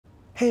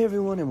Hey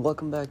everyone, and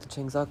welcome back to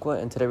CHENG'S Aqua,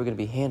 and today we're going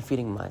to be hand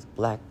feeding my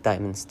black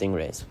diamond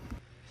stingrays.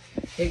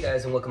 Hey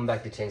guys, and welcome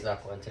back to CHENG'S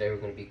Aqua, and today we're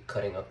going to be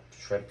cutting up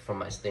shrimp from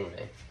my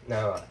stingray.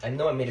 Now, I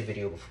know I made a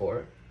video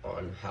before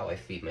on how I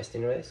feed my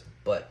stingrays,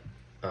 but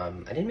I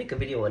didn't make a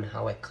video on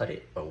how I cut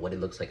it or what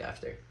it looks like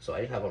after. So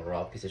I have a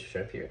raw piece of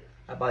shrimp here.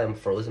 I buy them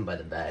frozen by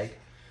the bag.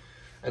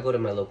 I go to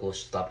my local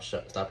stop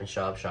and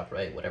shop,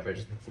 ShopRite,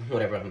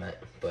 whatever I'm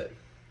at. But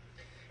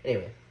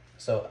anyway,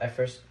 so I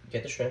first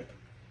get the shrimp,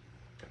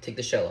 take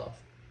the shell off,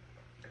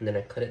 and then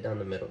I cut it down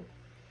the middle.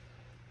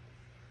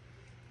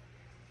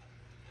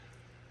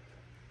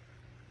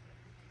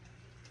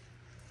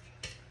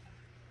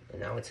 And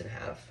now it's in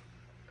half.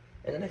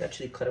 And then I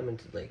actually cut them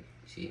into, like,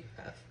 see,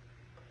 half.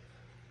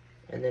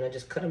 And then I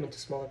just cut them into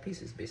smaller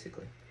pieces,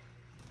 basically.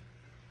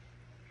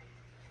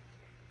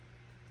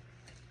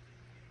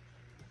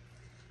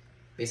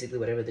 Basically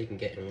whatever they can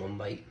get in one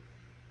bite.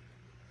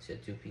 See,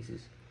 2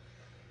 pieces.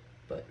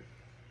 But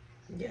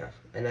yeah,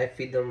 and I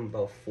feed them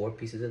about 4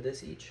 pieces of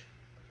this each.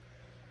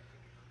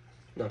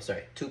 No, I'm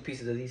sorry, 2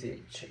 pieces of these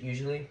each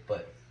usually,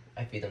 but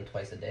I feed them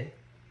twice a day.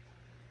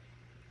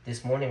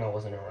 This morning I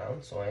wasn't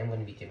around, so I am going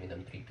to be giving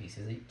them 3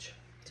 pieces each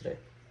today.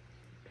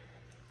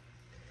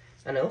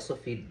 And I also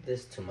feed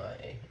this to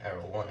my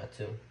arowana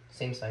too.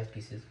 Same size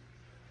pieces.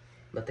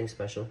 Nothing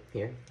special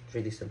here.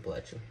 Really simple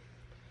actually.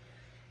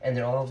 And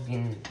they're all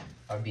being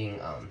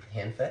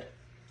hand fed.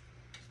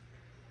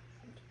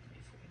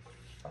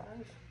 5.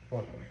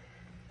 One more.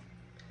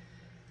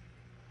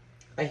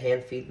 I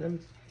hand feed them.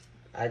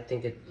 I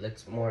think it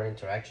looks more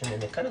interaction,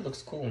 and it kind of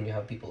looks cool when you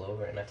have people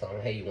over and I tell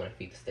them, hey, you want to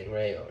feed the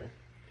stingray, or,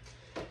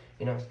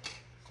 you know,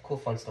 cool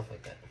fun stuff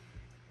like that.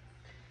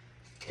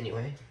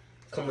 Anyway,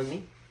 come with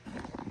me.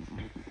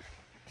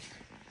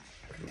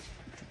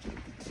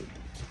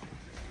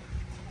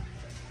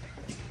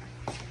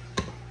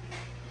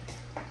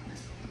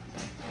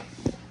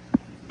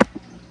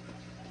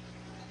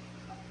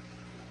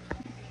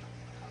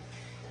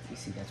 You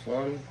see, that's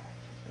one, and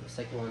the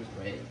second one's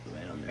right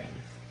on their head.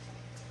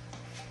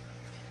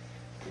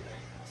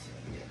 Let's see if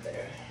I can get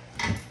there.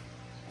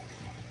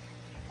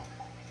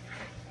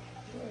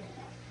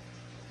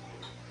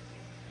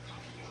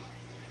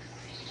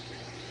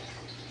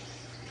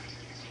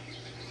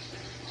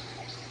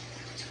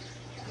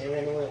 They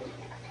ran away.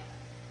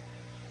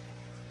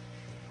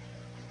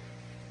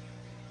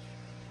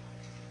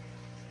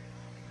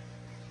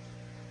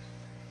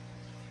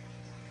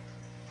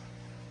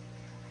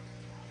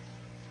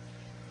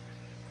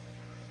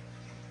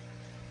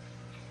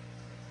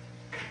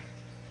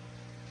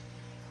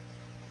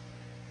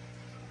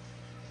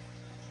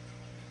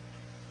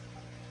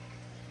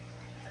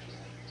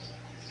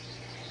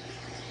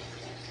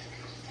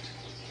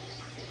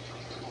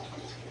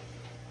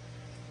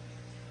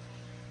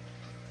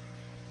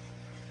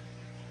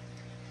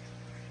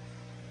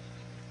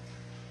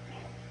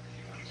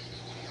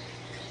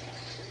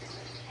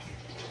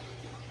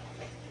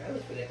 I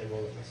always forget to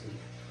roll up my sleeve.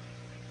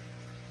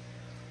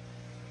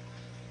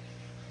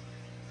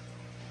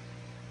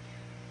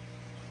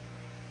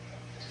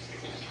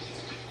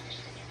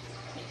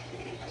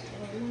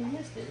 Oh, you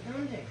missed it,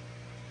 don't you?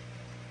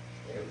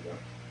 There we go.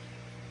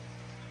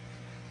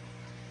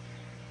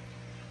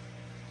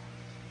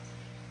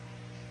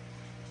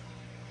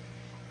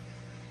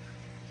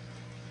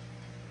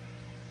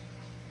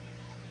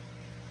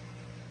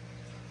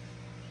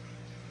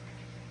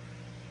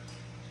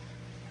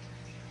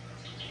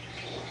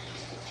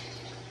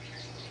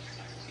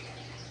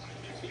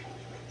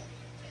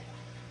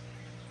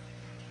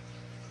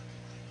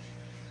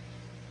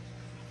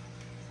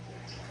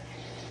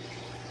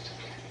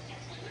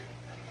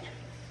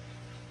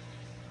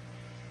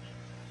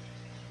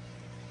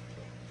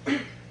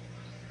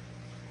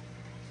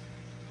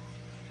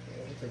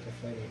 Like a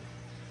fighting.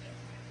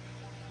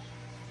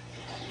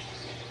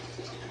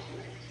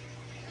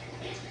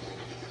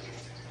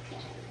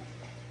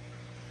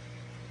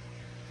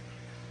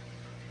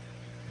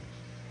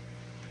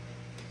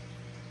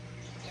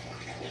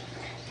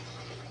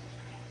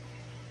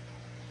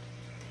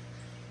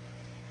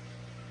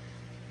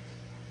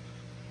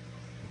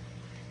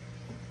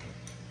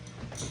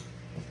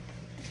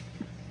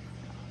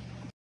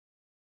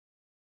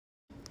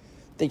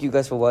 Thank you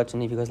guys for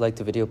watching. If you guys liked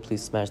the video,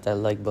 please smash that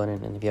like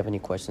button. And if you have any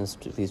questions,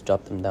 please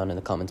drop them down in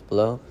the comments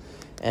below.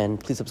 And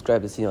please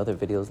subscribe to see other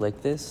videos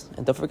like this.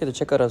 And don't forget to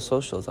check out our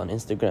socials on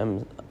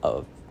Instagram,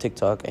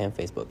 TikTok, and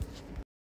Facebook.